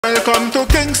Welcome to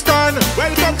Kingston,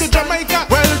 welcome to Jamaica,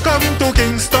 welcome to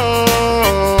Kingston.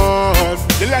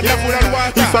 The land of food and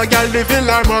water. If a girl live in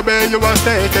Rumours, you will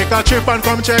stay, take a trip and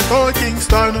come check out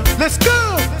Kingston. Let's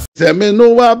go! Say me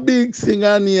know a big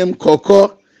singer named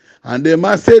Coco, and they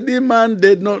must say the man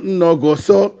did not no go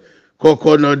so.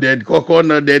 Coco no dead, Coco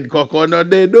no dead, Coco no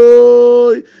dead.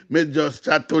 Oh, me just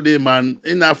chat to the man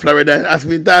in a Florida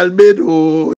hospital bed.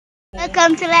 Oh.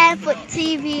 Welcome to Lionfoot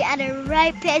TV at the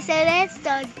right place, so let's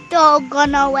don't go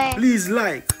nowhere. Please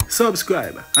like,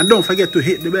 subscribe, and don't forget to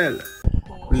hit the bell.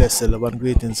 Blessed love and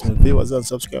greetings, my viewers and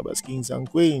subscribers, kings and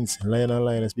queens, lion and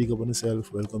lioness, speak up on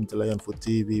yourself. Welcome to Lionfoot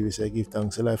TV. We say give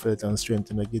thanks to life, health, and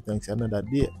strength, and I give thanks another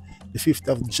day, the 5th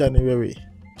of January.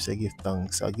 We say give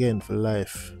thanks again for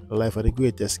life. Life are the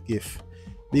greatest gift.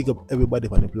 Big up everybody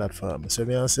on the platform. So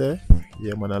me I say,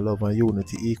 yeah man, I love and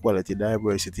unity, equality,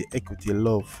 diversity, equity,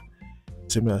 love.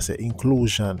 So me I say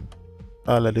inclusion,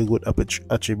 all of the good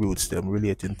attributes them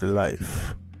relating to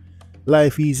life.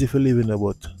 Life easy for living,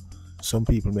 but some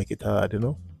people make it hard, you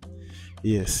know.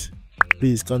 Yes.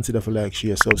 Please consider for like,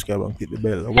 share, subscribe, and click the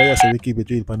bell. Why I say we keep it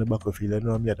real on the back of you, I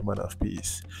know I'm the man of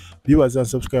peace. Viewers and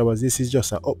subscribers, this is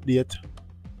just an update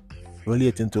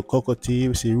relating to Coco T.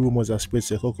 We see rumors are spread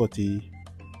say Coco T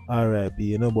RIP,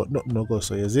 you know, but nothing no go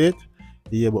so, is it?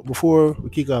 Yeah, but before we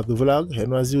kick off the vlog,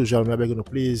 and as usual, I'm begging you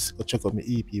please go check out my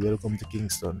EP, Welcome to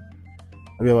Kingston.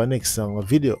 We have our next song, a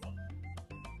video.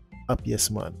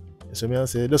 Happiest man. So me I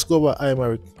say, let's go over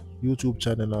iMaric YouTube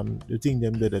channel and the thing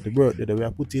them there, the work that we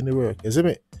are putting in the work, you see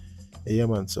me? Yeah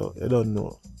man, so I don't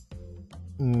know.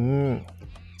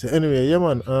 So anyway, yeah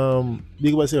man,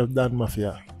 big myself Dan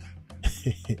Mafia.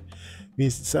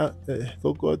 Miss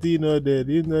Coco T no dead,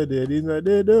 he's not dead, he's not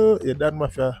dead. Oh. Yeah, Dan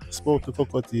Mafia spoke to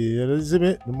Coco T. You see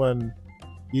me? The man,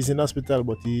 he's in hospital,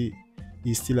 but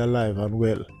he's still alive and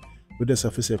well. We just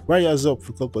have to say prayers up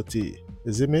for Coco T.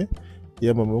 You see me?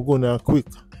 Yeah man, we're going to quick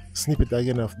snippet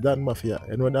again of Dan Mafia.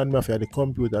 You know Dan Mafia, the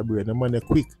computer brain, the man is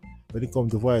quick when it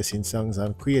comes to voicing songs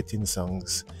and creating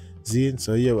songs. See?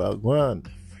 So here we are going.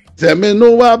 Say me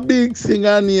know a big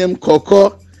singer named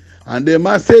Coco, and they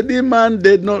must say the man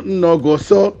did not no go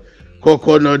so.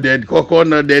 Coco no dead, Coco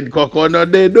no dead, Coco no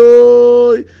dead.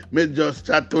 Oh, me just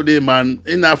chat to the man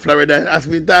in a Florida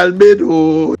hospital bed.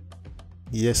 Oh.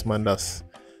 Yes man, that's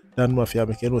Dan Mafia.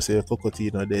 I can say Coco T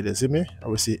no dead. You see me? I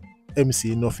will see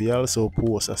MC Nuffy also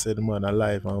post. I said the man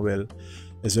alive and well.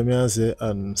 As me I say,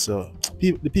 and so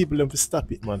the people them to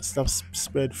stop it, man. Stop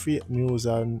spread fake news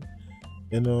and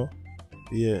you know,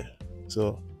 yeah.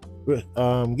 So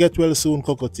get well soon,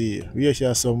 Coco T. We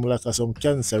share some like some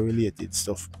cancer related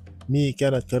stuff. Me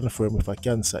cannot confirm if a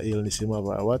cancer illness him have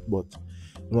or what, but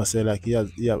I must say like he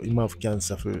have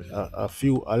cancer for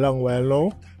a long while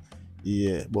now.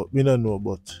 Yeah, but we don't know,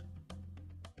 but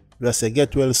we say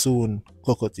get well soon,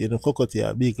 Coco T. You know, Coco T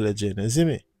a big legend, you see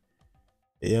me?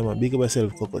 Yeah man, big up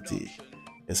myself, Coco T.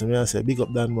 Yes, I say big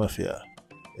up Dan Mafia.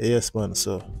 Yes man,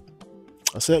 so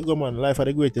I say go man, life are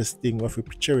the greatest thing, we have to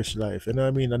cherish life, you know what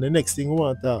I mean? And the next thing we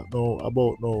want to talk now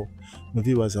about now, my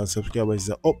viewers and subscribers, is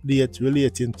an update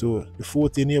relating to the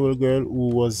 14-year-old girl who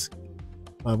was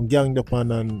ganged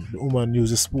upon and the woman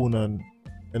used a spoon and,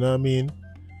 you know what I mean,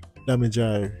 damage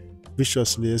her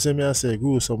viciously. You see me I say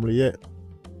gruesomely, yeah.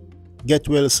 Get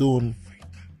well soon,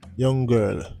 young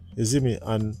girl. You see me?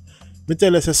 And me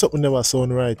tell you say something never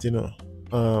sound right, you know.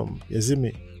 You see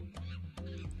me?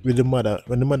 With the mother,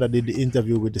 when the mother did the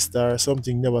interview with the star,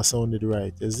 something never sounded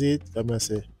right. You see it? I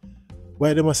say,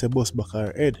 why they must say bust back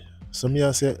her head? So me I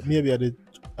say maybe the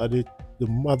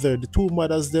mother, the two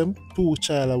mothers them, two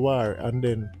child of war, and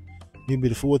then maybe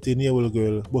the 14-year-old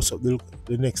girl bust up the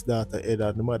next daughter head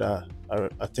and the mother are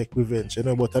take revenge, you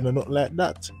know, but I know not like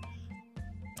that.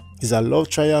 It's a love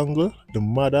triangle. The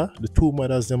mother, the two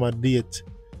mothers them are date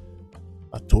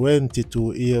a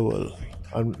 22-year-old.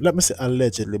 And let me say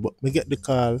allegedly, but me get the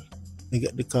call.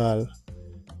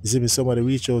 You see me, somebody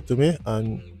reach out to me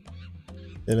and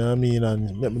you know what I mean,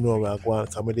 and let me know where I go and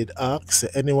come. I did ask, say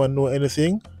anyone know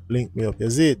anything? Link me up, you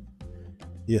see it?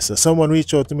 Yes, so someone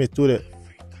reach out to me today.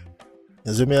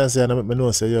 You see me and say, and let me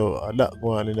know, say, yo, that go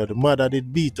on, you know, the mother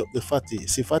did beat up the fatty.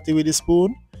 See fatty with the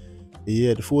spoon?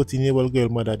 Yeah, the 14-year-old girl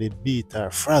mother did beat her,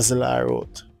 frazzle her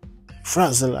out,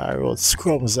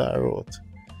 scrums her out.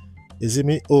 You see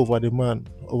me? Over the man,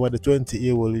 over the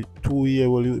 20-year-old,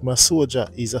 2-year-old, my soldier,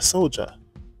 he's a soldier.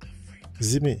 You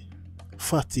see me?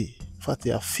 Fatty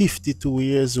are 52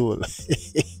 years old.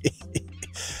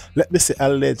 Let me say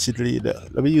allegedly,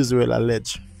 let me use the word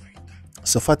alleged.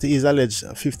 So Fatty is alleged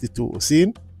 52,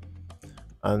 see?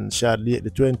 And she had the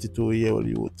 22-year-old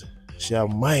youth. She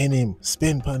had mine him,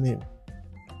 spend on him.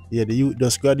 Yeah, the youth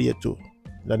just graduate too.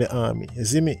 in the army. You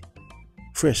see me?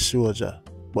 Fresh soldier.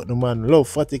 But the man love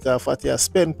Fatty because Fatty has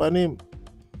spent on him.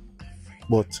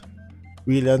 But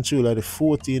really and truly, the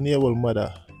 14-year-old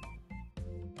mother,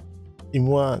 him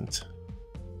want.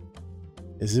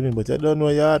 You see me? But I don't know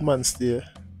your hard man stay.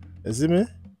 You see me?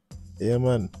 Yeah,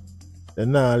 man. They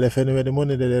not left anyway, the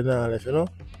money they not left, you know?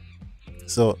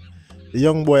 So, the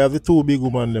young boy have the two big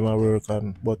women them are work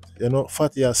on, but you know,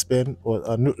 Fatty has spent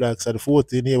and look like so the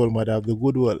 14-year-old mother have the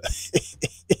good one.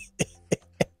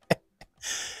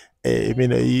 Hey, I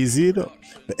mean easy, you know.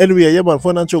 But anyway, yeah man,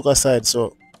 fun and joke aside,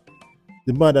 so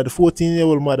the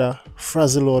 14-year-old mother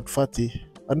frazzle out Fatty.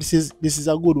 And this is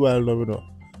a good while now, you know.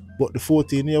 But the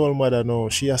 14-year-old mother now,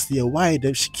 she has to stay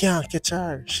wide, she can't catch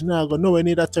her. She not gonna nowhere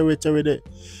near that territory there.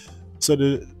 So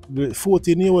the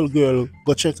 14-year-old girl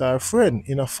go check her friend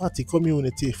in a Fatty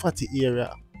community, Fatty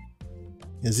area.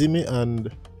 You see me?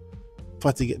 And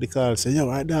Fatty get the call, say, yo,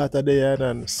 my daughter there,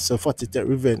 and so Fatty take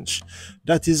revenge.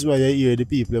 That is why I hear the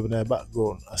people in the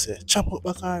background. I say, chop up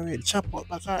back already, chop up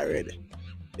back already.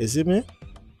 You see me?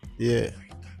 Yeah.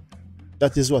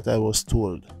 That is what I was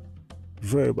told.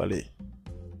 Verbally.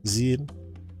 Zine.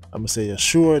 I'm say, you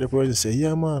sure? The person say,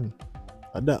 yeah man.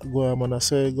 And that go man, I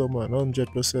say go man,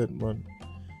 100% man.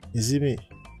 You see me?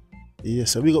 Yeah,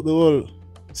 so big up the whole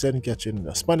send catching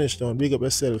the Spanish town, big up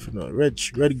yourself, you know, red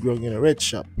grung in a red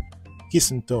shop.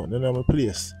 Kissing Town, then I'm a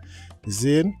place.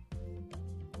 Zane,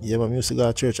 yeah, man, used to go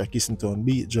to church at Kissing Town,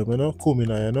 beat drum, you know, coming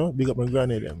now, you know, big up my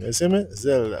granny them, you see me?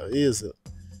 Zelda, Hazel.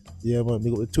 Yeah, man,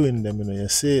 big up the twin them, you know, you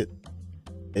see it.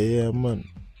 Yeah, man.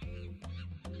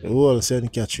 The whole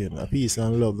send catching, a peace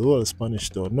and love, the whole Spanish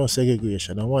Town, no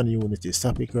segregation, and one unity,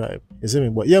 stop the crime. You see me?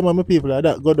 But yeah, man, my people,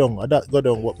 that go down,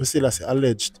 what me still say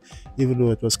alleged, even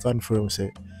though it was confirmed,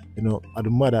 say, you know, the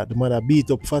mother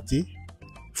beat up Fatty.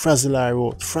 Frazzle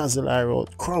her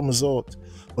out, crumbs out.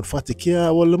 But Fatty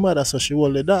can't hold the mother, so she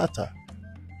hold the daughter.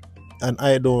 And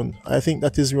I think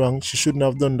that is wrong. She shouldn't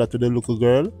have done that to the little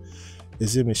girl. You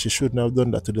see me? She shouldn't have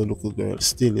done that to the little girl.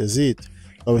 Still, you see it?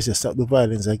 Always say stop the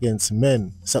violence against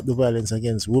men, stop the violence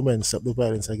against women, stop the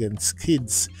violence against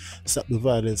kids, stop the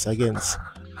violence against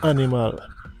animal.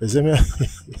 You see me?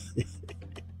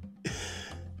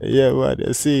 Yeah, man,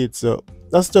 you see it. So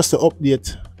that's just the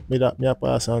update me I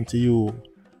pass on to you.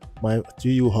 To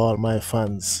you all my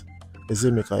fans. You see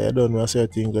me, because you don't know a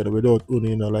certain good without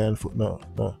owning a lion foot no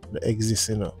exist,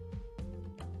 you know.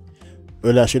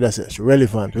 Well, I should have said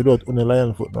relevant. Without owning a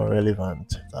lion foot no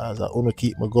relevant. Because I want to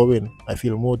keep me going. I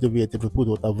feel motivated to put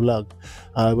out a vlog.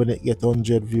 When it get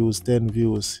 100 views, 10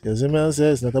 views. You see me, I say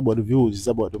it's not about the views, it's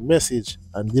about the message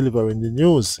and delivering the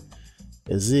news.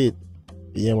 You see it?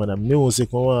 Yeah, man, the music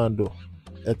I want to do.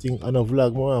 I think on a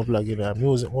vlog, more vlogging,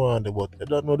 music more on the but I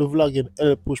don't know the vlogging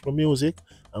help push my music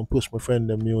and push my friend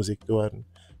the music too. And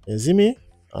you see me?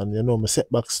 And you know my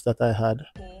setbacks that I had.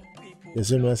 You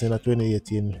see me, I saying that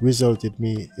 2018 resulted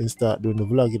me in start doing the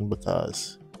vlogging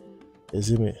because you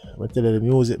see me, I tell you the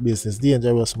music business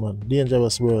dangerous man,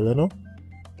 dangerous world, you know.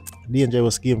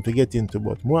 Dangerous game to get into,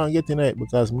 but more I'm getting it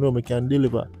because I know I can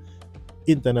deliver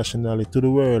internationally to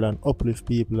the world and uplift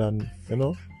people and you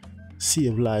know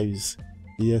save lives.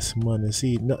 Yes, man, you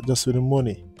see, not just with the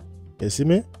money. You see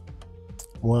me? I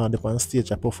want to on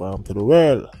stage I perform to the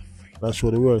world. And show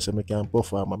the world so I can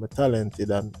perform. I'm talented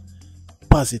and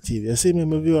positive. You see me,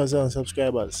 my viewers and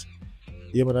subscribers?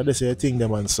 Yeah, man, I say a thing,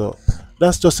 man. So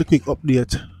that's just a quick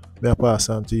update. I pass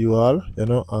on to you all. You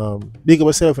know, big up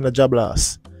yourself in the job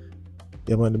last.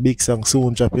 Yeah, man, the big song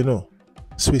soon drop, you know.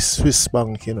 Swiss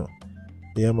bank, you know.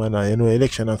 Yeah, man, you know,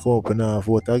 election I come up and I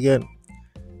vote again.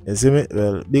 You see me?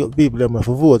 Well, big up people them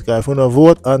for vote, because if you don't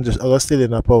vote, I go still in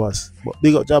the powers. But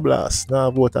big up job last, now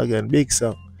vote again, big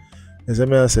song. You see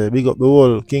me, I say, big up the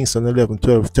whole Kingston 11,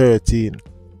 12, 13.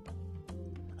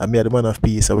 And me are the man of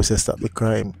peace, I will say stop the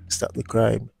crime, stop the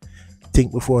crime.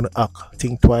 Think before you act,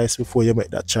 think twice before you make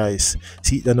that choice.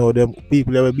 See, you know, them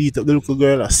people that will beat up the little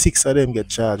girl, 6 of them get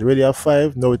charged. Already have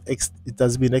 5, now it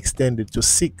has been extended to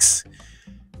 6.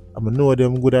 I know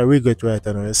them good at regret right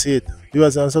now. You see it?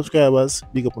 Viewers and subscribers,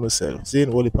 big up on yourself. Saying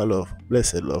holy love,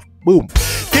 blessed love. Boom.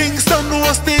 Kingston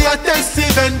was the hottest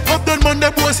event. Up on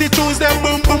Monday, Pussy Tuesday,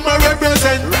 boom boom I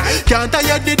represent. Can't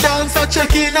tire the dance, I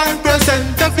check in and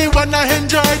present. Everyone I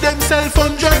enjoy themselves